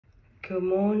Good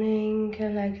morning,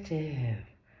 collective.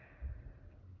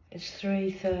 It's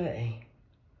 3:30.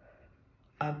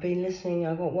 I've been listening.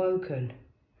 I got woken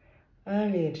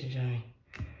earlier today.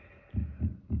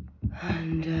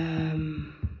 And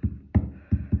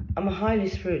I'm a highly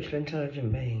spiritual,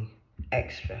 intelligent being.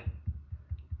 Extra.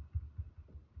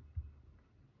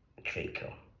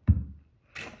 Treacle.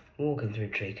 Walking through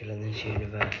treacle in this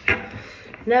universe.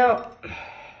 Now,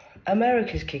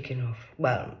 America's kicking off.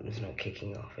 Well, it's not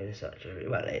kicking off in such a...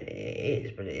 Well, it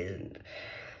is, but it isn't.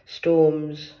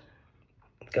 Storms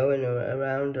going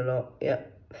around a lot.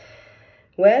 Yep.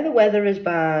 Where the weather is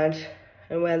bad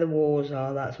and where the wars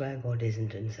are, that's where God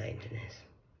isn't and Satan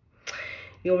is.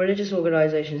 Your religious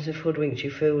organisations have hoodwinked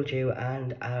you, fooled you,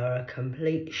 and are a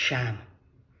complete sham.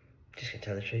 Just gonna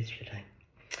tell the truth today.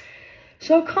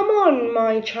 So come on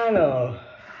my channel.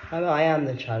 I am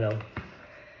the channel.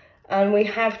 And we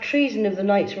have treason of the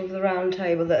Knights of the Round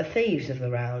Table that are thieves of the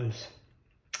rounds.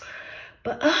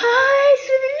 But so look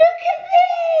at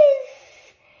this!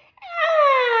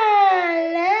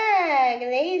 Look,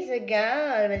 these are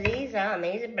gold, but these aren't.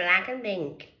 These are black and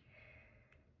pink.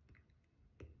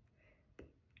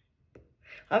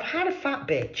 I've had a fat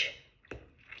bitch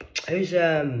who's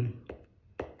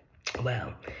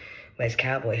well, wears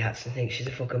cowboy hats and thinks she's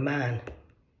a fucking man.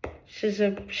 She's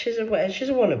a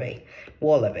wannabe.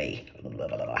 Wallaby.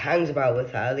 Hangs about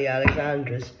with her, the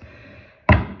Alexandras,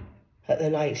 at the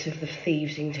Knights of the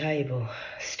Thievesing Table.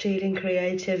 Stealing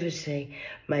creativity.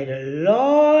 Made a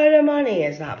lot of money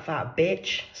as that fat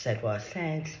bitch. Said what I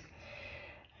said.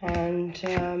 And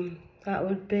that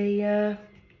would be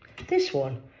this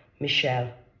one.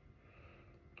 Michelle.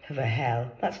 Of a hell.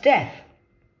 That's death.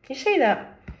 You see that?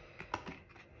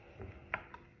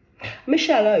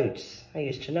 Michelle Oates. I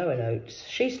used to know an Oates.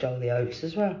 She stole the oats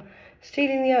as well.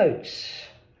 Stealing the oats.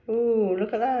 Ooh,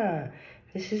 look at that.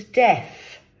 This is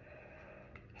death.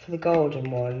 For the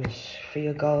golden ones. For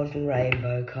your golden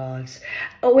rainbow cards.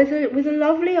 Oh, with a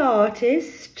lovely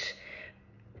artist.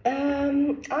 I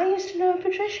used to know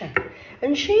Patricia.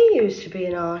 And she used to be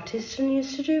an artist and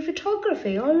used to do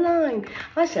photography online.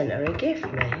 I sent her a gift,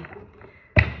 mate.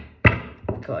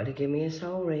 Got her to give me a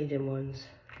soul reading once.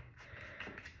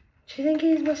 Do you think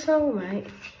he's my soulmate?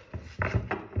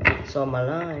 It's on my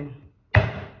line.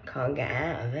 Can't get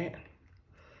out of it.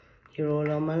 You're all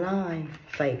on my line.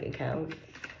 Fake account.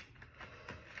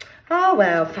 Oh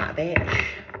well, fat bitch.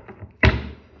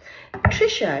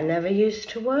 Trisha never used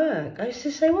to work. I used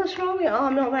to say, what's wrong with you? Oh,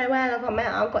 I'm not very well.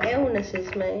 I've got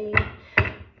illnesses, mate.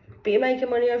 But you're making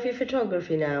money off your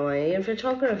photography now, are you? You're a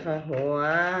photographer.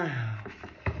 Wow.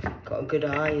 Got a good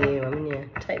eye, you, haven't you?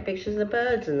 Take pictures of the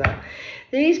birds and that.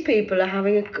 These people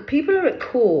are people are at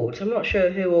court. I'm not sure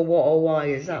who or what or why.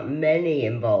 There's that many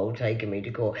involved taking me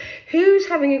to court. Who's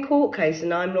having a court case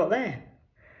and I'm not there?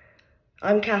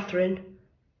 I'm Catherine.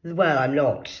 Well, I'm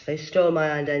not. They stole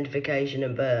my identification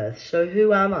and birth. So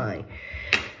who am I?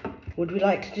 Would we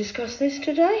like to discuss this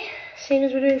today? Seeing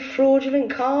as we're doing fraudulent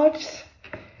cards?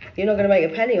 You're not going to make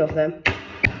a penny off them.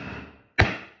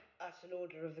 That's an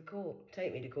order of the court.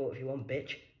 Take me to court if you want,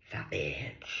 bitch. Fat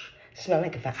bitch. Smell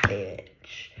like a fat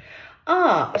bitch.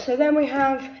 Ah, so then we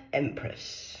have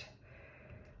Empress.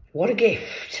 What a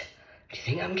gift. Do you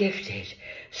think I'm gifted?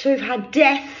 So we've had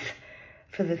death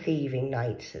for the thieving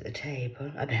knights at the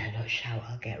table. I better not shout,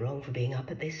 I'll get wrong for being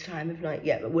up at this time of night.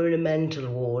 Yeah, but we're in a mental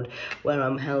ward where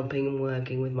I'm helping and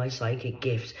working with my psychic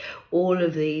gifts. All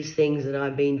of these things that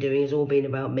I've been doing has all been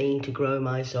about me to grow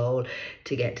my soul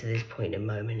to get to this point and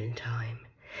moment in time.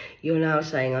 You're now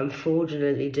saying I'm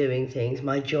fraudulently doing things.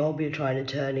 My job you're trying to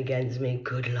turn against me.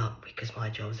 Good luck, because my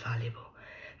job's valuable.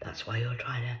 That's why you're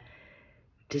trying to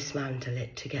dismantle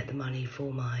it to get the money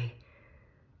for my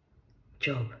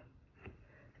job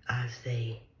as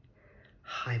the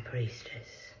High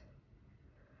Priestess.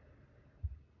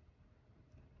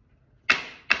 Do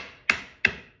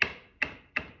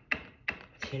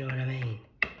you know what I mean?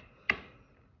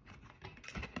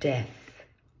 Death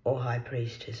or High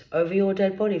Priestess. Over your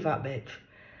dead body, fat bitch.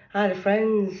 I had a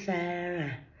friend,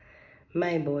 Sarah.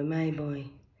 Mayboy.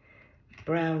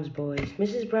 Brown's boys.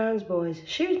 Mrs. Brown's boys.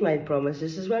 She was made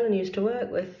promises as well and used to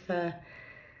work with a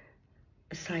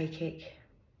sidekicks.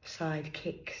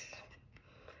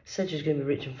 Said she was going to be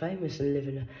rich and famous and live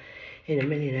in a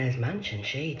millionaire's mansion.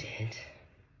 She did.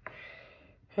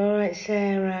 All right,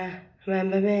 Sarah,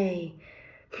 remember me?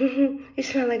 You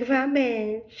smell like a fat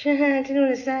bitch. I didn't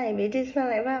want to say, but it did smell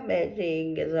like a fat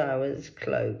bitch. Because I was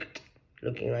cloaked,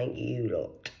 looking like you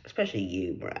lot. Especially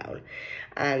you, Brown.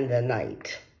 And the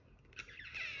knight.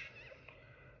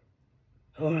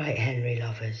 All right, Henry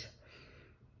lovers.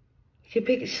 You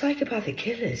big psychopathic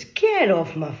killers. Get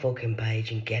off my fucking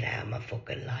page and get out of my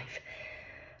fucking life.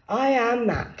 I am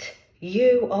that.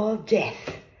 You are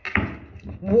death.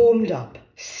 Warmed up.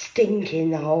 Stinking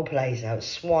the whole place out.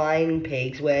 Swine,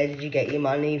 pigs. Where did you get your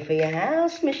money for your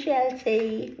house,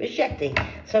 Machete? Machete.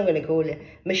 So I'm going to call you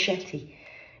Machete.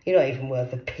 You're not even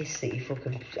worth the piss that you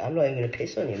fucking... I'm not even going to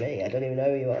piss on you, mate. I don't even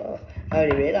know who you are. I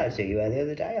only realised who you were the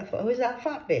other day. I thought, who's that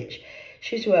fat bitch?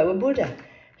 She used to work with Buddha,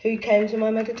 who came to my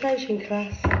meditation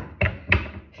class,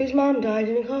 whose mum died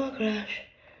in a car crash,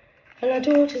 and her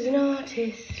daughter's an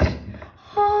artist.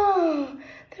 Oh,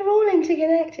 they're all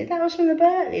interconnected. That was from the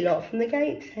Berkeley lot, from the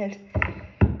Gateshead.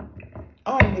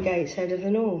 I'm the Gateshead of the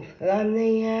North. I'm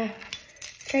the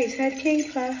Gateshead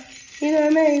keeper. You know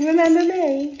me? Remember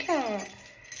me? Cat.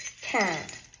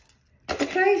 The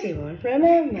crazy one,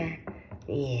 remember?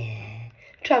 Yeah.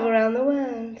 Travel around the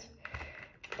world.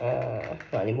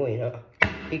 Not anymore, you're not.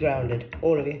 Be grounded,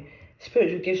 all of you.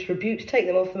 Spiritual gifts, rebukes, take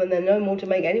them off them, and then no more to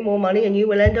make any more money, and you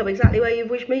will end up exactly where you've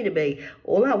wished me to be.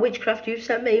 All that witchcraft you've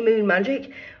sent me, moon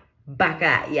magic, back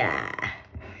at ya.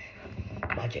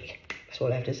 Magic. That's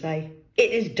all I have to say.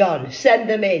 It is done. Send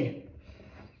them in.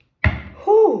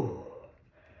 Whew.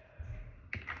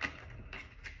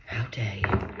 How dare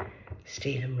you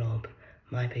steal and rob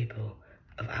my people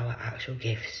of our actual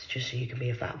gifts just so you can be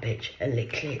a fat bitch and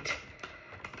lick clit.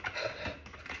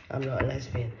 I'm not a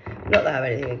lesbian. Not that I have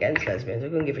anything against lesbians. I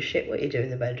couldn't give a shit what you do in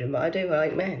the bedroom, but I do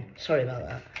like men. Sorry about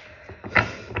that.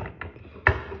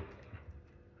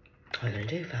 What are you going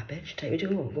to do, fat bitch? Take me to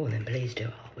court? Go on then, please do.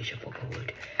 I wish I fucking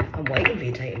would. I'm waiting for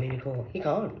you to take me to court. You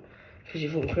can't, because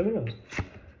you're fucking criminals.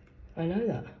 I know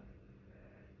that.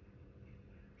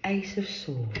 Ace of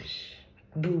Swords.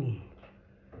 Boom.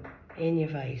 In your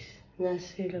face. Let's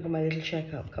see, look at my little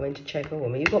checkup. Coming to check a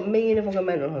woman. You've got me in a fucking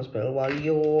mental hospital while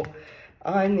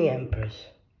I'm the Empress.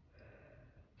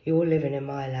 You're living in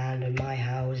my land and my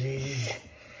houses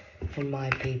and my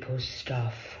people's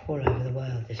stuff. All over the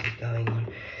world this is going on.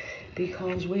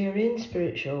 Because we're in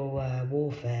spiritual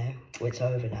warfare. It's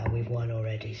over now. We've won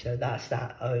already. So that's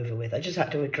that over with. I just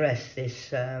had to address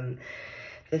this, the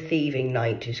thieving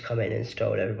knight who's come in and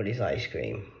stole everybody's ice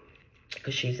cream.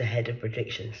 Because she's the head of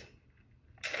predictions.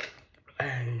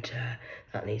 And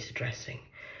that needs addressing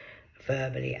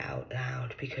verbally out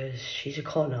loud because she's a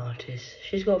con artist.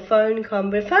 She's got phone up,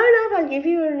 I'll give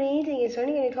you a reading. It's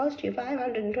only going to cost you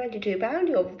 £522.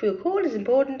 Your call is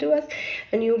important to us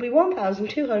and you'll be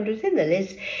 1,200th in the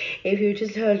list if you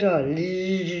just hold on.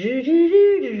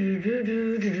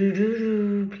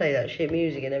 Play that shit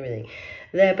music and everything.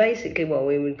 They're basically what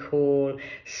we would call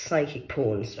psychic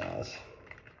porn stars.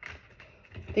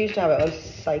 They used to have it on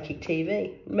psychic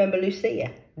TV. Remember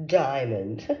Lucia?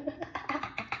 Diamond.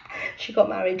 She got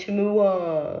married to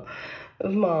Moir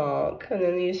of Mark. And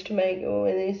then they used to make,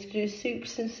 they used to do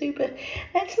soups and super.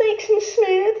 Let's make some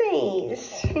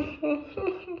smoothies.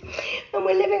 And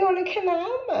we're living on a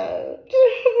canal boat.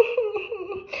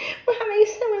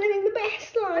 We're living the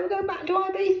best life. We're going back to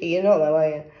Ibiza. You're not though, are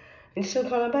you? You still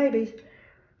can't have babies.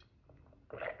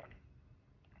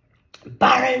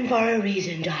 Barren for a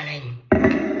reason, darling.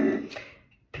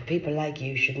 People like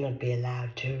you should not be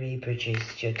allowed to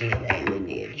reproduce your DNA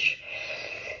lineage.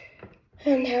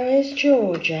 And how is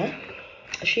Georgia?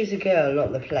 She's a girl,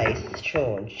 not the place. It's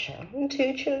Georgia. And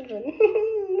 2 children.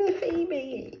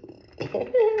 Phoebe.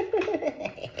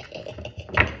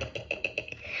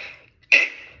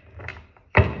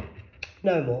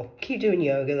 No more. Keep doing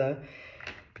yoga though.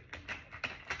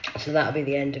 So that'll be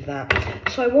the end of that.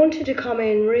 So I wanted to come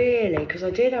in really because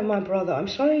I did have my brother. I'm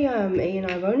sorry, Ian,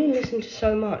 I've only listened to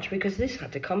so much because this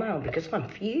had to come out because I'm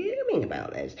fuming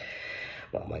about this.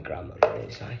 Well, my grandmother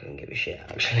is. I couldn't give a shit,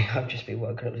 actually. I've just been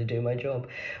woken up to do my job.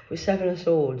 With 7 of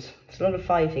Swords. It's a lot of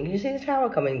fighting. Can you see the tower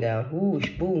coming down? Whoosh,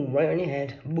 boom, right on your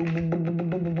head. Boom, boom, boom, boom, boom,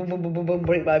 boom, boom, boom, boom, boom,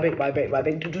 break by break by break by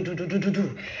break.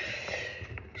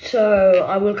 So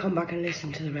I will come back and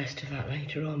listen to the rest of that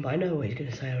later on. But I know what he's going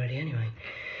to say already anyway.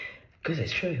 Because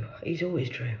it's true. He's always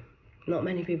true. Not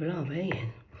many people are, but he is.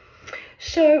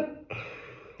 So,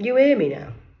 you hear me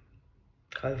now?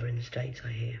 Over in the States,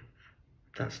 I hear.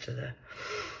 That's to the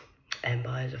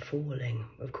empires are falling,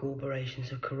 of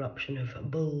corporations, of corruption, of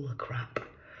bull crap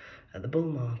at the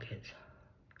bull markets.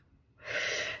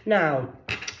 Now,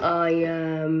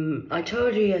 I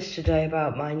told you yesterday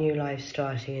about my new life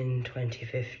starting in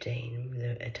 2015 with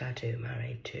a tattoo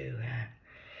married to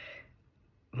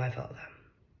my father.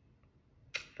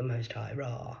 The Most High,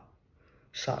 Ra,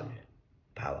 sun,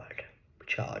 powered,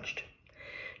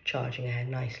 charging ahead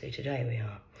nicely. Today we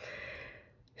are.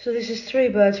 So this is 3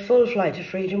 birds, full flight to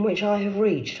freedom, which I have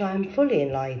reached. I am fully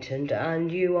enlightened,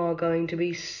 and you are going to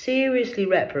be seriously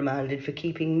reprimanded for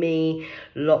keeping me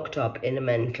locked up in a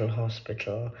mental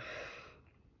hospital.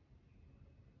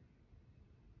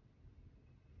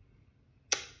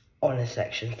 On a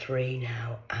section 3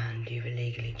 now, and you've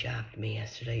illegally jabbed me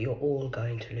yesterday. You're all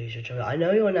going to lose your job. I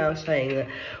know you're now saying that,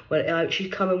 well,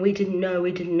 she's coming, we didn't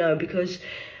know, because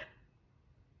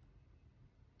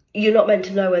you're not meant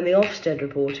to know when the Ofsted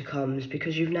reporter comes,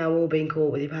 because you've now all been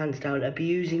caught with your pants down,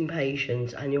 abusing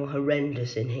patients, and you're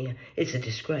horrendous in here. It's a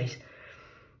disgrace.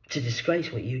 It's a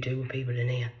disgrace what you do with people in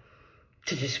here.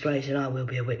 It's a disgrace, and I will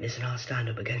be a witness, and I'll stand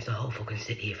up against the whole fucking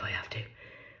city if I have to.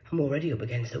 I'm already up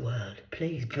against the world.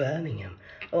 Please, Birmingham.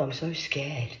 Oh, I'm so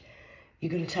scared.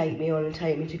 You're going to take me on and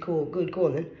take me to court. Good, go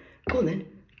on then. Go on then.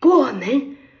 Go on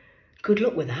then. Good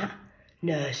luck with that.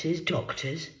 Nurses,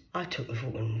 doctors. I've took the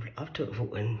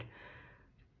fucking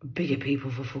bigger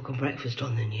people for fucking breakfast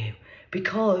on than you.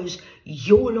 Because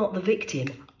you're not the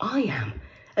victim. I am.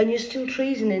 And you're still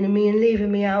treasoning me and leaving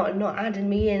me out and not adding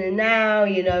me in. And now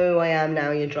you know who I am.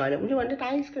 Now you're trying to... Well, you want an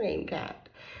ice cream, cat?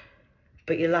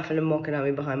 But you're laughing and mocking at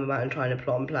me behind my back and trying to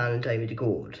plot and plan and take me to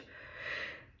court.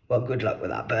 Well, good luck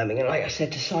with that, Birmingham. Like I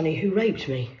said to Sonny, who raped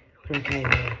me when I came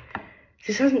here.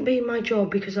 This hasn't been my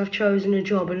job because I've chosen a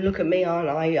job, and look at me, aren't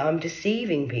I? I'm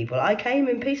deceiving people. I came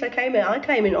in peace. I came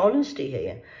in honesty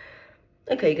here.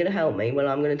 Okay, you're going to help me. Well,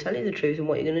 I'm going to tell you the truth and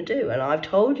what you're going to do. And I've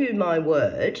told you my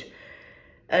word.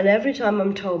 And every time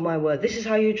I'm told my word, this is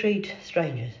how you treat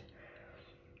strangers.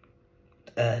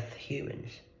 Earth,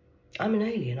 humans. I'm an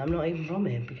alien. I'm not even from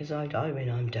here because I'm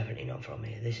definitely not from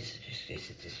here. This is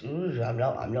just I'm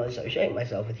not associating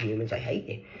myself with humans. I hate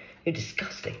you. You're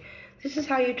disgusting. This is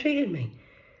how you treated me.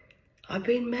 I've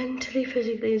been mentally,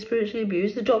 physically and spiritually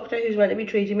abused. The doctor who's meant to be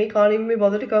treating me can't even be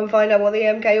bothered to go and find out what the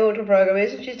MK Ultra program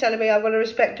is, and she's telling me I've got to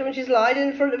respect her, and she's lied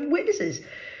in front of witnesses.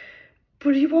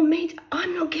 But you want me to...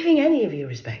 I'm not giving any of you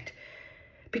respect.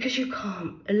 Because you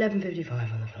can't. 11:55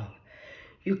 on the clock.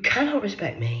 You cannot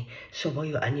respect me,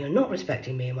 and you're not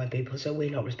respecting me and my people, so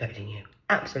we're not respecting you.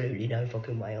 Absolutely no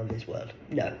fucking way on this world.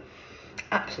 No.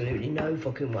 Absolutely no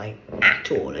fucking way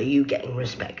at all are you getting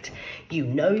respect. You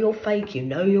know you're fake, you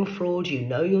know you're fraud, you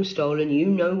know you're stolen, you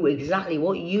know exactly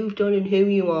what you've done and who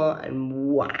you are, and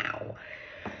wow.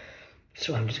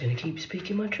 So I'm just going to keep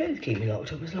speaking my truth. Keep me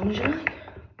locked up as long as you like.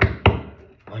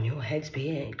 On your heads be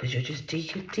it, because you're just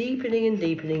deepening and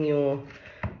deepening your...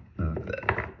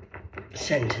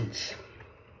 sentence.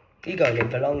 You're going in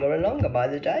for longer and longer by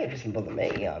the day. It doesn't bother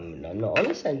me. I'm not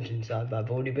on a sentence. I've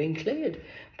already been cleared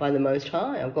by the Most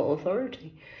High. I've got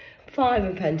authority. 5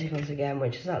 of Pentacles again,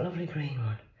 which is that lovely green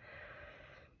one.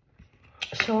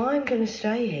 So I'm going to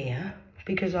stay here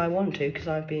because I want to, because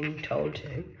I've been told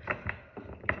to,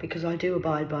 because I do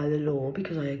abide by the law,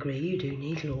 because I agree you do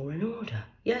need law and order.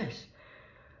 Yes.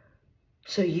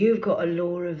 So you've got a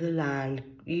law of the land.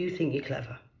 You think you're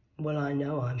clever. Well, I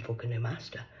know I'm fucking a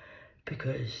master,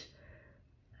 because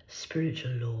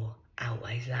spiritual law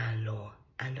outweighs land law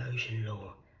and ocean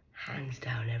law, hands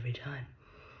down every time.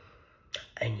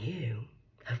 And you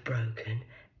have broken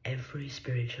every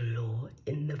spiritual law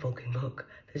in the fucking book.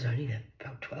 There's only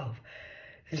about 12.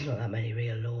 There's not that many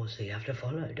real laws that you have to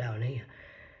follow down here.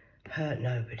 Hurt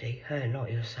nobody, hurt not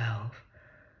yourself.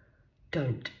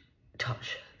 Don't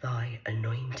touch thy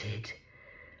anointed.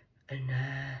 And,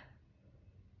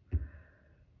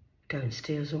 don't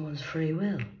steal someone's free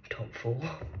will. Top 4.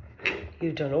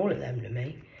 You've done all of them to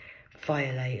me.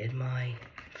 Violated my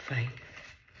faith.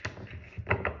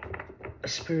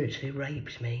 Spiritually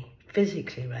raped me.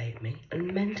 Physically raped me.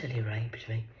 And mentally raped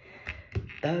me.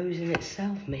 Those in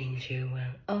itself means you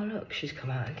will... Oh, look, she's come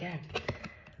out again.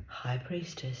 High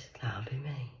Priestess. That'll be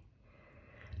me.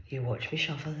 You watch me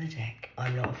shuffle the deck.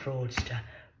 I'm not a fraudster.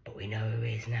 But we know who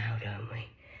is now, don't we?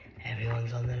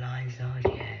 Everyone's on the line side.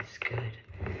 Yes, good.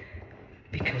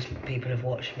 Because people have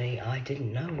watched me, I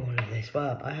didn't know all of this.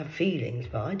 Well, I have feelings,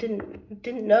 but I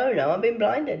didn't know. Now I've been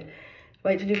blinded.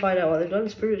 Wait till you find out what they've done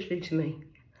spiritually to me.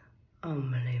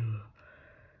 Unbelievable.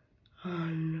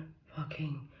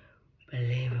 Unfucking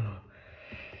believable.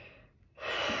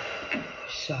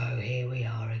 So here we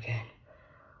are again.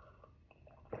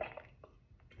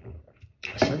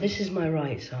 So this is my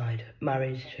right side,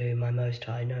 married to my Most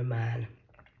High, no man.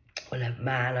 Well, a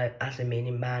man, as in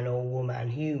meaning man or woman,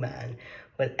 human,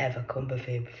 will ever come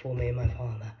before me and my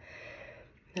Father.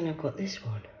 Then I've got this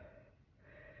one.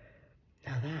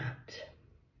 Now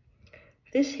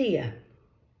this here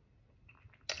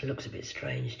looks a bit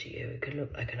strange to you. It could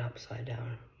look like an upside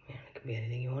down. Yeah, it could be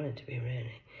anything you want it to be,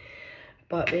 really.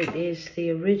 But it is the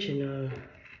original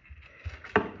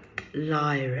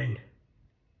Lyran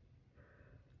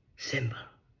symbol.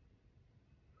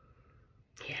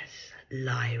 Yes,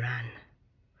 Lyran.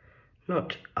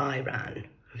 Not Iran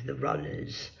of the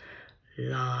runners.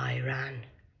 Lyran.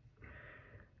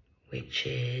 Which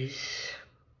is,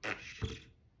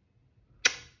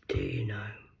 do you know?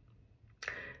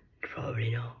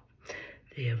 Probably not.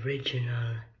 The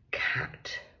original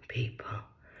cat people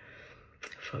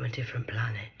from a different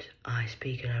planet. I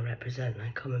speak and I represent, and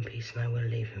I come in peace and I will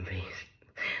leave in peace.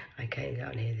 I came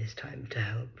down here this time to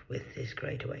help with this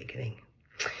great awakening.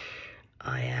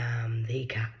 I am the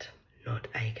cat, not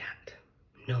a cat,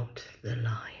 not the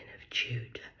Lion of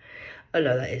Judah.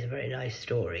 Although that is a very nice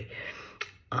story.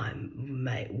 I'm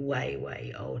way,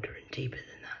 way older and deeper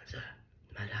than that, sir,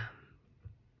 madame.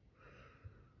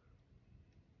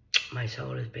 My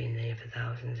soul has been there for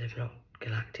thousands, if not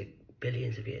galactic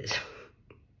billions of years.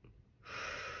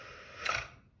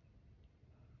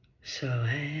 So,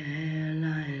 hey,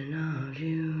 Lion of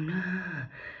Judah,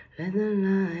 let the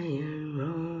lion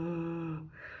roar.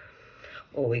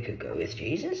 Or we could go with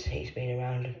Jesus. He's been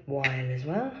around a while as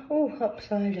well. Oh,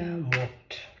 upside down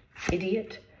what?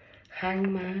 Idiot?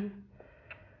 Hangman?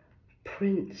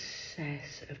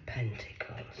 Princess of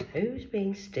Pentacles. Who's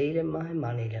been stealing my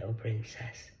money, little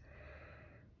princess?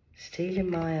 Stealing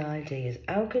my ideas.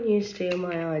 How can you steal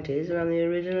my ideas when I'm the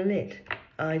original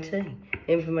IT,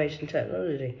 information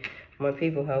technology? My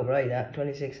people helped write that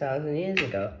 26,000 years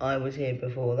ago. I was here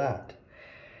before that.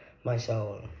 My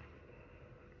soul.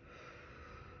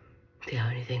 The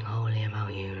only thing holy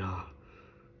about you lot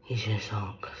is your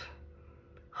socks.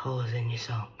 Holes in your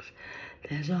socks.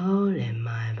 There's a hole in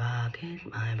my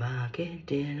bucket,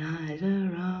 dear lies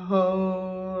a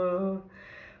hole.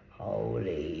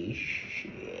 Holy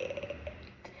shit.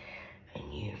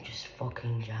 And you just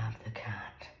fucking jabbed the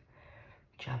cat.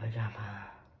 Jabba jabba.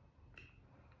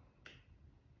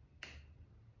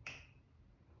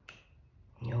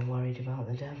 You're worried about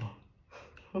the devil.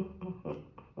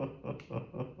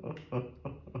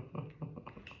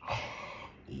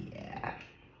 Yeah.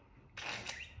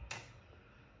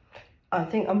 I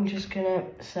think I'm just gonna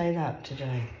say that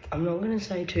today. I'm not gonna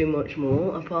say too much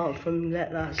more apart from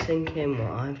let that sink in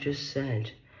what I've just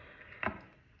said.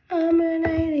 I'm an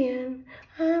alien.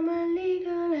 I'm a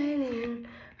legal alien.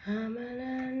 I'm a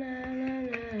na.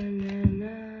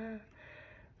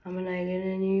 I'm an alien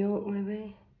in New York,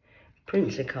 maybe.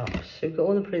 Prince of Cups. We've got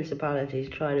all the principalities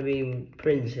trying to be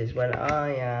princes when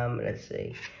I am, let's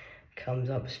see, comes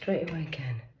up straight away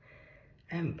again.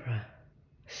 Emperor.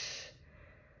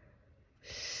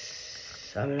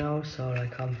 I'm an old soul. I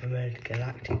come from a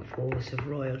galactic force of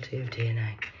royalty of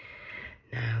DNA.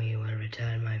 Now you will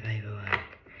return my paperwork.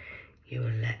 You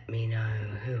will let me know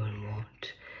who and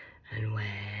what and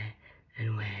where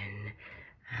and when,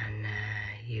 and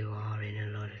you are in a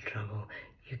lot of trouble.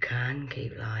 You can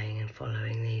keep lying and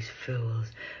following these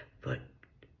fools, but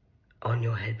on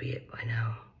your head be it by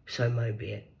now. So mo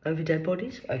be it. Over dead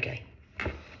bodies? Okay.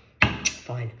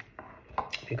 Fine.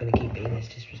 If you're going to keep being this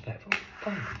disrespectful,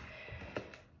 fine.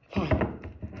 Fine.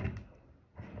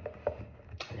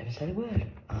 I never said a word.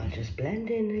 I'll just blend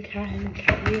in and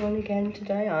carry on again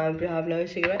today. I have no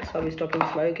cigarettes, so I'll be stopping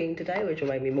smoking today, which will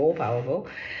make me more powerful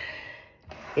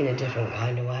in a different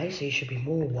kind of way, so you should be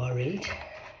more worried.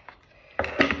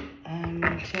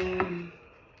 And,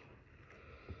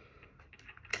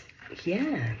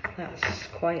 yeah, that's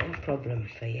quite a problem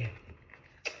for you.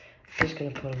 I'm just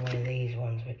going to pull one of these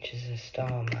ones, which is a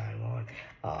Starman one.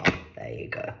 Ah, oh, there you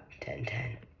go,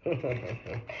 1010.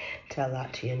 Tell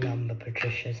that to your number,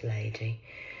 Patricia's lady.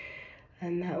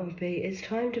 And that would be, it's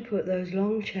time to put those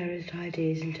long cherished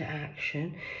ideas into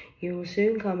action. You will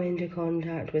soon come into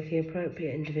contact with the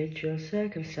appropriate individual,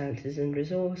 circumstances and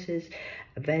resources.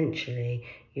 Eventually,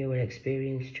 you will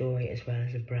experience joy as well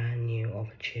as a brand new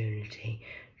opportunity.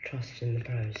 Trust in the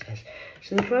process.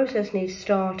 So the process needs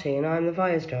starting, and I'm the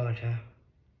fire starter.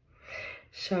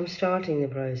 So I'm starting the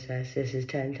process. This is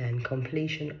 1010,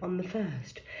 completion on the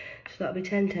 1st. So that'll be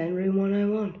 1010, room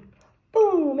 101.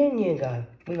 Boom, in you go.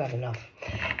 We've had enough.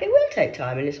 It will take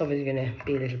time, and it's obviously going to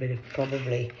be a little bit of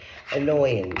probably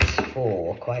annoyance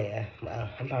for quite a, well,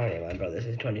 apparently my brother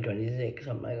says 2026.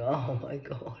 I'm like, oh my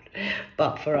God.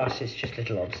 But for us, it's just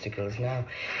little obstacles now.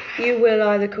 You will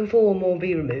either conform or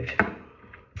be removed.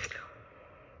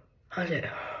 I don't know.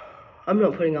 I'm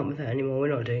not putting up with it anymore. We're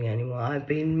not doing it anymore. I've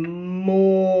been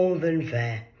more than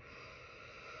fair.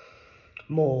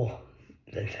 More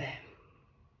than fair.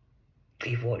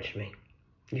 You've watched me.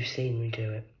 You've seen me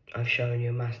do it. I've shown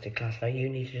you a masterclass. Now you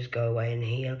need to just go away and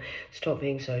heal. Stop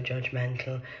being so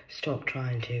judgmental. Stop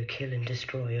trying to kill and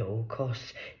destroy at all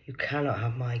costs. You cannot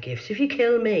have my gifts. If you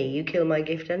kill me, you kill my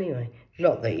gift anyway.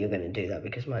 Not that you're going to do that,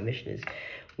 because my mission is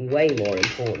way more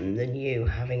important than you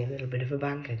having a little bit of a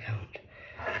bank account.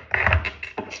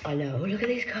 I know. Oh, look at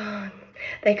these cards.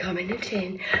 They come in a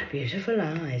tin. Beautiful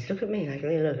eyes. Look at me.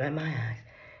 They look like my eyes.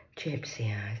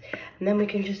 Gypsy eyes. And then we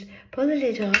can just pull the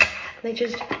lid off. And they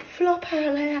just flop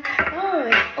out like that. Oh,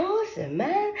 it's awesome,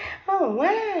 man. Oh,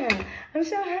 wow. I'm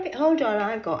so happy. Hold on.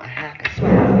 I've got a hat as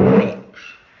well. Bitch.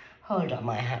 Hold on.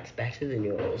 My hat's better than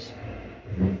yours.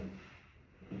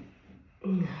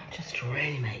 Just to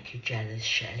really make you jealous,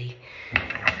 Shelley.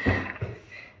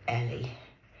 Ellie.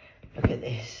 Look at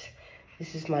this.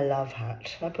 This is my love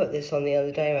hat. I put this on the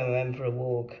other day when we went for a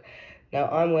walk. Now,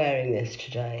 I'm wearing this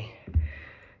today.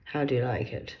 How do you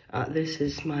like it? This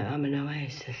is I'm an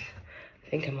oasis. I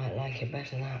think I might like it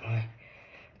better that way.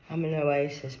 I'm an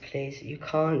oasis, please. You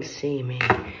can't see me.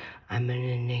 I'm an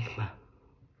enigma.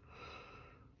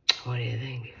 What do you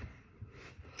think?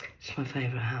 It's my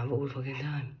favourite hat of all fucking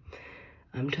time.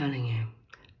 I'm telling you,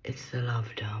 it's the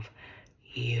love dove.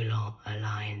 You lot are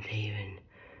lying thieving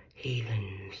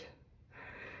heathens.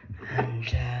 And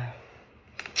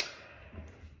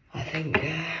I think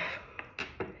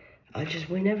I just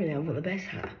win everything. I've got the best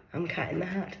hat. I'm cat in the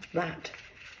hat. That.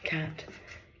 Cat.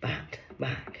 Bat.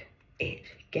 Back. It.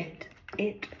 Get.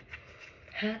 It.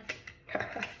 Hat.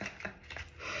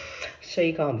 So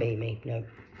you can't beat me. No.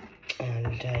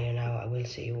 And you know, I will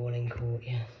see you all in court,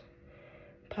 yes.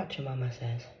 Pachamama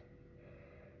says,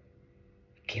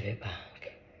 give it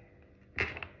back.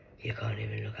 You can't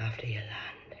even look after your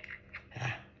land.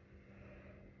 Ah.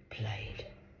 Played.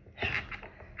 Ha.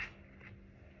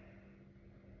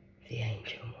 The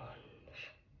ancient ones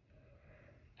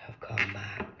have come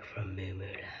back from Moo Moo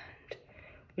Land.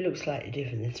 We look slightly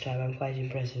different this time. I'm quite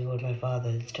impressed with what my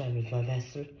father this time with my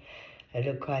vessel. I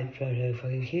look quite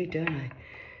fucking cute, don't I?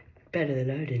 Better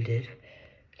than Odin did.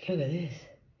 Look at this.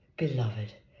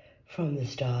 Beloved, from the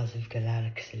stars of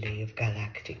galaxy of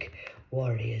galactic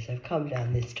warriors, I've come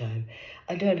down this time.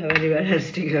 I don't have anywhere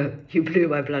else to go. You blew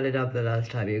my planet up the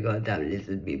last time. You goddamn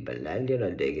listened people, and you're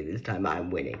not doing it this time. I'm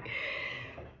winning.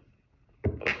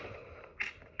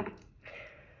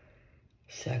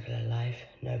 Circle of life,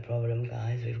 no problem,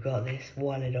 guys. We've got this.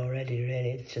 Won it already,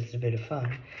 really. It's just a bit of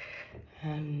fun.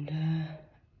 And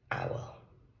I will.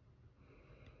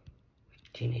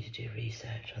 Do you need to do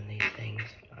research on these things?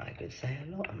 I could say a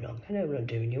lot. I'm not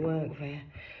doing your work for you.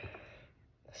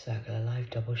 Circle of life,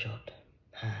 double shot.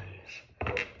 Hands.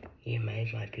 You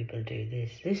made my people do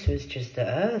this. This was just the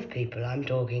Earth people. I'm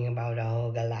talking about a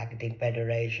whole galactic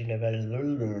federation of a...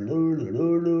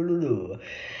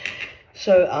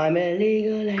 So I'm a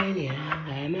legal alien.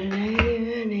 I'm an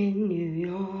alien in New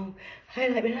York. Hey,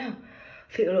 let me know.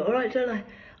 I think I look alright, don't I?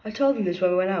 I told them this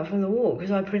when we went out from the walk because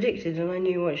I predicted and I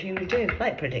knew what she would do.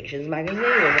 Like Predictions magazine,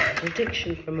 or a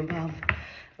prediction from above,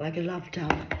 like a love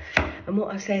dove. And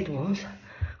what I said was,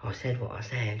 I said what I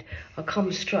said. I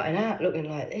come strutting out looking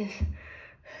like this.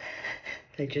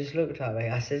 They just looked at me.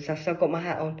 I said, I've got my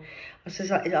hat on. I said,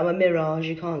 I'm a mirage,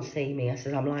 you can't see me. I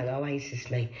said, I'm like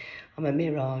Oasis, me. I'm a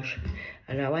mirage.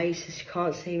 An Oasis, you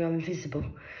can't see me, I'm invisible.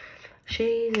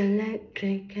 She's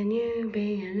electric, can you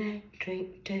be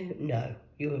electric too? No.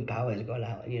 Your power's gone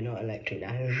out and you're not electric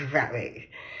now. Rabbit.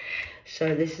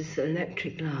 So this is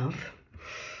Electric Love.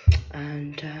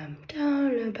 And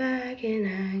don't look back in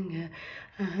anger.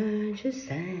 I heard you say.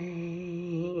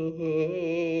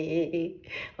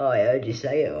 Oh, I heard you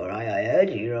say it, alright. I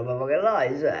heard you. You're not fucking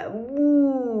lies.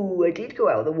 Woo! I did go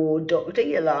out with the ward doctor,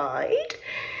 you lied.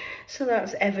 So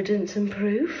that's evidence and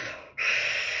proof.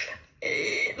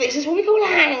 This is what we call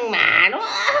hangman.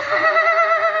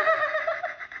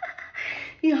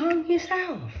 You hung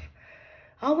yourself.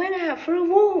 I went out for a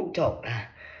walk, doctor.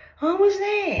 I was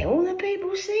there. All the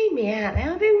people see me out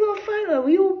there. I've even got a photo of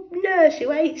your nurse who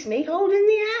hates me holding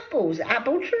the apples.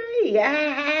 Apple tree. You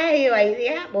ate the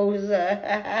apples.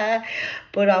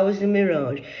 But I was the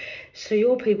mirage. So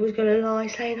your people's going to lie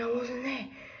saying I wasn't there.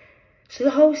 So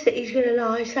the whole city's going to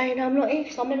lie saying I'm not here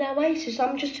because I'm an oasis.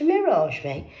 I'm just a mirage,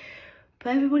 me.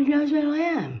 But everybody knows where I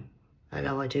am. I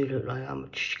know I do look like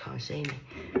she can't see me.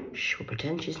 She'll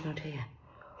pretend she's not here.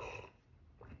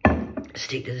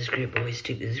 Stick to the script, boys.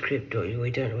 Stick to the script.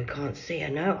 We can't see her.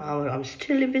 No, I'm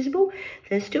still invisible.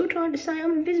 They're still trying to say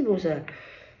I'm invisible, sir.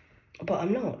 But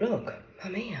I'm not. Look,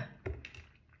 I'm here.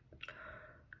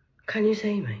 Can you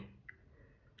see me?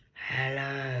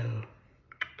 Hello.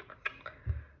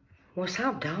 What's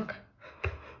up, dog?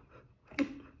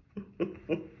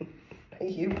 Are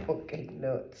you fucking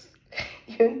nuts?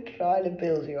 You're trying to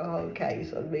build your whole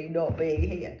case on me not being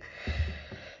here.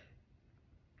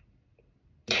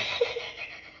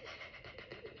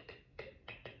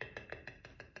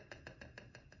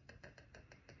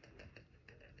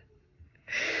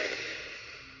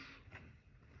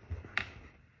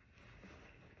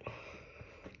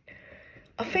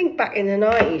 think back in the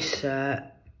 90s, sir,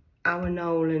 our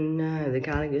Noel and the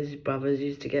Gallagher's brothers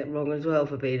used to get wrong as well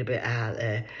for being a bit out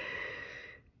there.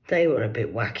 They were a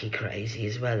bit wacky crazy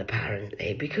as well,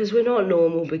 apparently, because we're not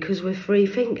normal, because we're free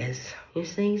thinkers, you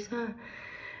see, sir?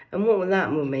 And what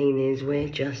that will mean is we're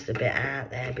just a bit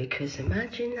out there, because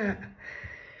imagine that.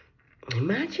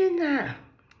 Imagine that.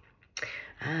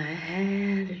 I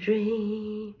had a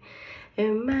dream.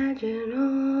 Imagine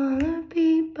all the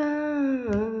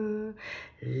people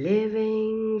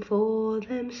living for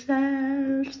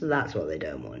themselves. That's what they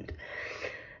don't want.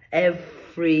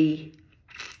 Every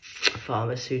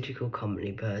pharmaceutical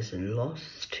company person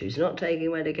lost who's not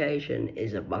taking medication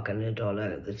is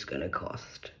 $1 that's going to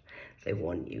cost. They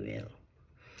want you ill.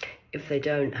 If they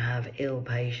don't have ill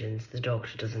patients, the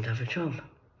doctor doesn't have a job.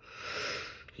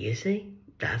 You see,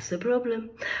 that's the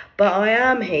problem. But I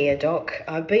am here, Doc.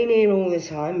 I've been here all the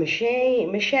time.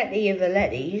 Machete of the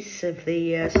letties of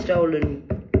the stolen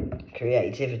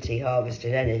creativity,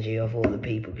 harvested energy of all the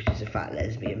people, because she's a fat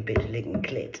lesbian bitch licking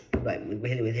clit, like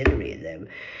with Hillary and them.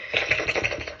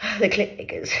 The clit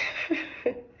lickers.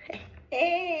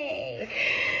 Hey.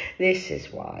 This is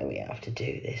why we have to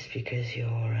do this, because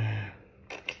you're,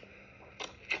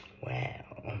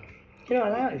 well, you're not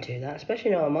allowed to do that,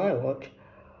 especially not on my watch.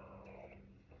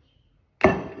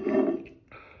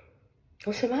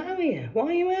 What's the matter with you? Why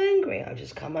are you angry? I've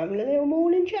just come having a little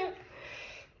morning chat.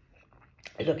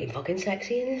 Looking fucking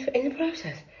sexy in the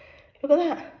process. Look at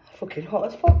that. Fucking hot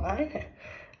as fuck, that, ain't it?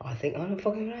 I think I look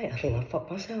fucking great. I think I fucked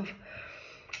myself.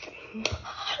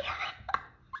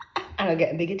 And I'm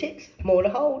getting bigger tits. More to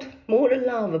hold. More to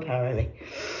love, apparently.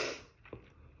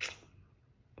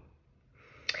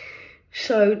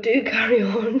 So, do carry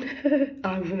on.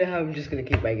 I'm just going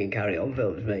to keep making carry on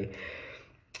films, me.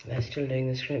 They're still doing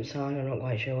the script side. I'm not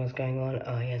quite sure what's going on.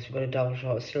 Oh, yes, we've got a double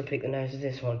shot. Still pick the nose of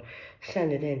this one.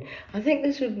 Send it in. I think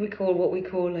this would be called what we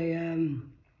call a...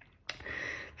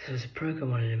 There was a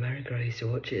program on in America. I used to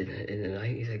watch it in the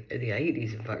 90s. In the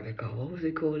 80s, in fact. I got, what was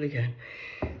it called again?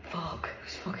 Fuck. It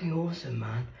was fucking awesome,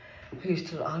 man.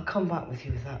 I'll come back with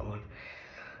you with that one.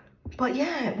 But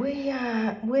yeah, we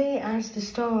as the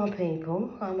star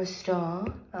people, I'm a star.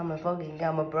 I'm a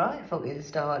bright fucking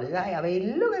star today. I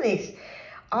mean, look at this.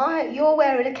 You're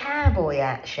wearing a cowboy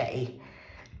hat, Shetty.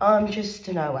 I'm just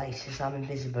an oasis. I'm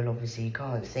invisible, obviously. You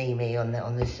can't see me on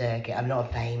the circuit. I'm not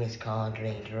a famous card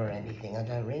reader or anything. I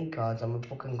don't read cards. I'm a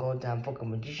fucking goddamn fucking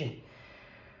magician.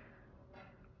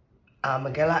 I'm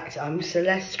a galactic. I'm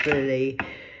celestially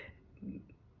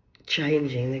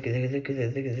changing the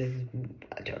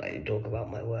I don't like to talk about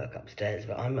my work upstairs,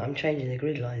 but I'm changing the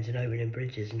grid lines and opening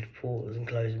bridges and portals and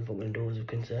closing fucking doors of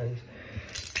concerns.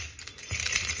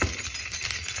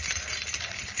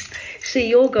 See,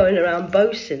 you're going around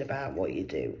boasting about what you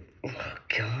do. Oh,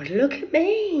 God, look at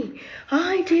me.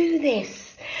 I do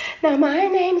this. Now, my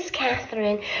name's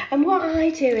Catherine, and what I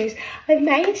do is I've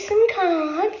made some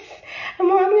cards, and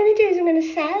what I'm going to do is I'm going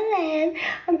to sell them.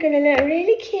 I'm going to look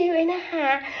really cute in a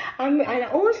hat. And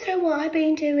also what I've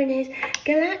been doing is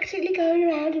galactically going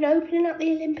around and opening up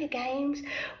the Olympic Games.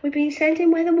 We've been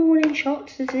sending weather warning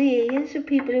shots to the ears of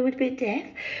people who are a bit deaf.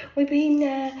 We've been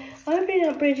opening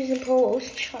up bridges and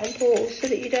portals, shutting portals so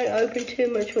that you don't open too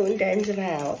much fucking dens of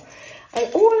hell.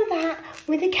 And all of that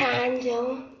with a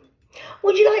candle.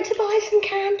 Would you like to buy some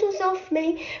candles off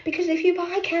me? Because if you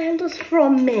buy candles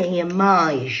from me in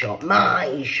my shop,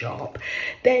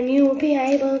 then you will be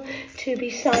able to be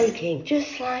psychic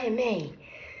just like me.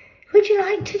 Would you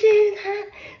like to do that?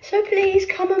 So please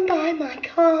come and buy my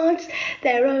cards.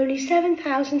 They're only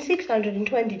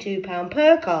 £7,622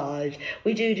 per card.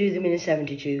 We do them in a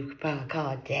 72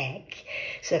 card deck.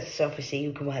 So obviously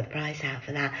you can work the price out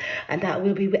for that. And that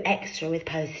will be extra with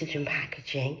postage and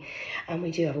packaging. And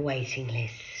we do have a waiting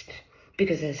list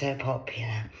because they're so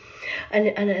popular.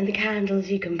 And the candles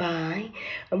you can buy.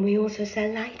 And we also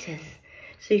sell lighters.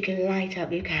 So you can light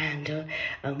up your candle.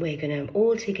 And we're going to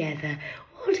all together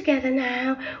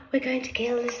now, we're going to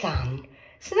kill the sun.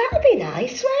 So that'll be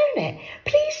nice, won't it?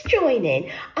 Please join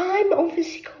in. I'm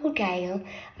obviously called Gail,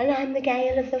 and I'm the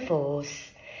Gail of the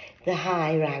Force, the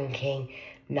high-ranking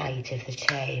knight of the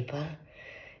table.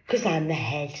 Because I'm the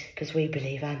head, because we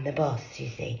believe I'm the boss, you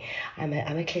see. I'm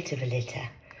a clit of a litter.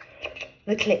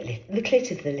 The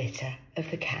clit of the litter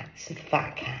of the cats, of the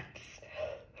fat cats.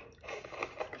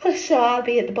 So I'll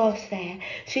be at the boss there,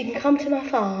 so you can come to my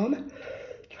farm.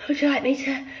 Would you like me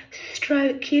to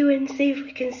stroke you and see if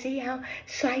we can see how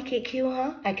psychic you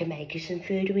are? I can make you some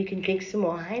food and we can drink some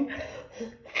wine.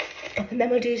 And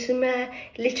then we'll do some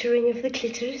littering of the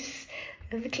clitoris,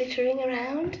 of the clittering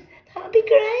around. That'd be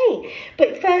great.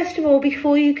 But first of all,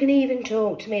 before you can even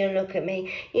talk to me or look at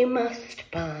me, you must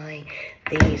buy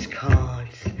these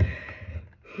cards.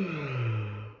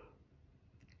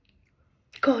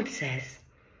 God says,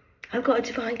 I've got a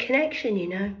divine connection, you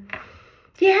know.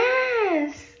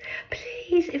 Yes.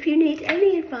 Please, if you need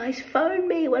any advice, phone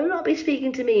me. Well, not be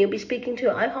speaking to me. You'll be speaking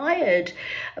to, I hired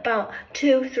about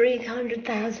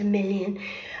 200,000-300,000 million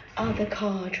other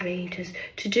card readers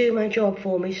to do my job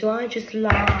for me. So I just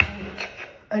lie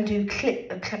and do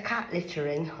cat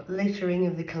littering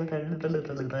of the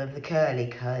curly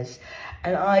cuz.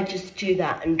 And I just do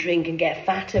that and drink and get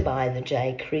fatter by the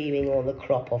day, creaming all the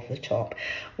crop off the top,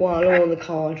 while all the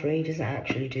card readers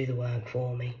actually do the work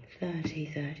for me.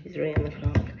 33 on the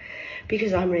clock.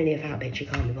 Because I'm really a fat bitch, you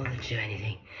can't be bothered to do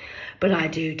anything. But I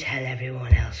do tell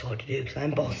everyone else what to do because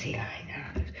I'm bossy like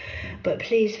that. But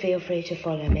please feel free to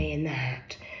follow me in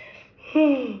that.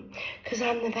 Because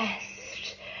I'm the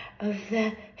best of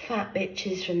the fat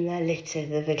bitches from the litter,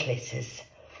 the glitters.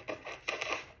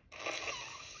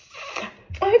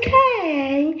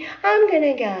 Okay, I'm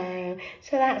gonna go.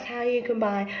 So that's how you can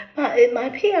buy. My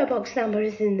PO box number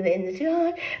is in the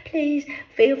card. Please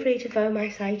feel free to phone my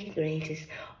psychic readers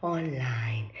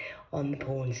online on the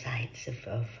porn sites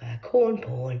of corn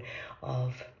porn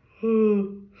of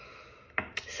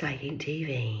Psychic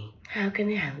TV. How can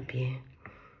I help you?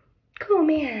 Call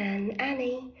me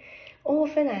Annie.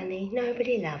 Orphan Annie.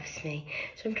 Nobody loves me.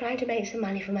 So I'm trying to make some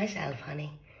money for myself,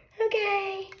 honey.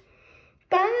 Okay.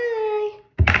 Bye.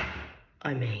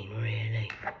 I mean,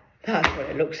 really. That's what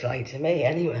it looks like to me,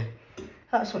 anyway.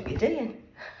 That's what you're doing.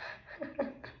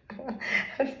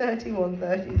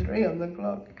 31:33 on the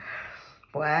clock.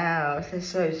 Wow, they're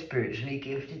so spiritually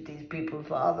gifted, these people,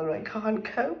 Father. I can't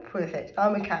cope with it.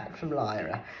 I'm a cat from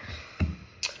Lyra.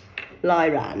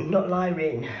 Lyran, not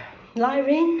Lyrin.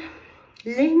 Lyrin?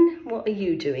 Lynn? What are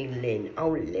you doing, Lynn? Oh,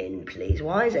 Lynn, please.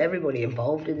 Why is everybody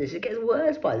involved in this? It gets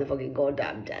worse by the fucking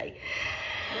goddamn day.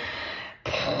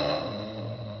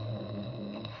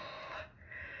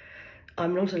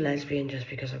 I'm not a lesbian just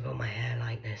because I've got my hair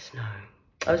like this, no.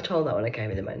 I was told that when I came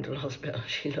in the mental hospital.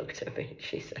 She looked at me,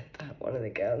 she said that. One of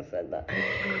the girls said that.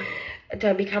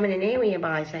 Don't be coming in here with your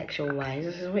bisexual ways.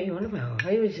 I said, what are you on about?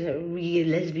 I was a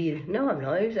lesbian. No, I'm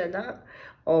not. Who said that?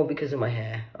 Oh, because of my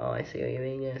hair. Oh, I see what you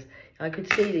mean, yes. I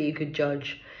could see that you could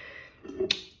judge.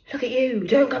 Look at you.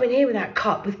 Don't come in here with that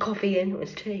cup with coffee in.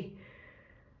 It's tea.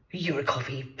 You're a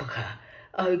coffee fucker.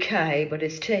 Okay, but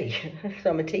it's tea. So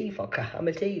I'm a tea fucker. I'm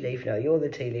a tea leaf. No, you're the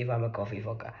tea leaf. I'm a coffee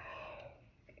fucker.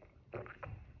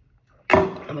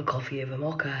 I'm a coffee of a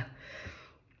mocker.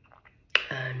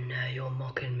 And you're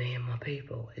mocking me and my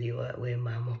people. We're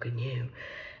mocking you.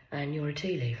 And you're a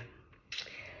tea leaf.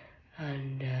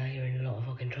 And you're in a lot of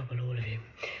fucking trouble, all of you.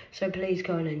 So please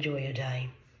go and enjoy your day.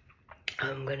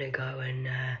 I'm going to go and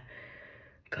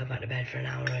go back to bed for an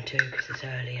hour or two because it's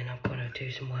early and I've got to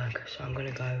do some work. So I'm going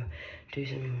to go do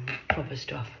some proper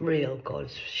stuff. Real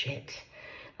God's shit.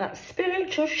 That's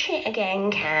spiritual shit again,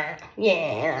 cat.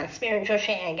 Yeah, that's spiritual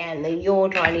shit again that you're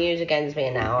trying to use against me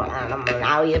now. And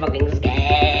now you're fucking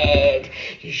scared.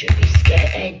 You should be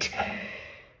scared.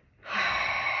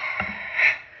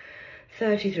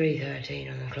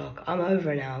 33:13 on the clock. I'm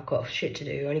over now. I've got shit to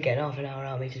do. Only getting half an hour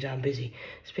out of me today. I'm busy.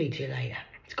 Speak to you later.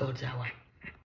 It's God's hour.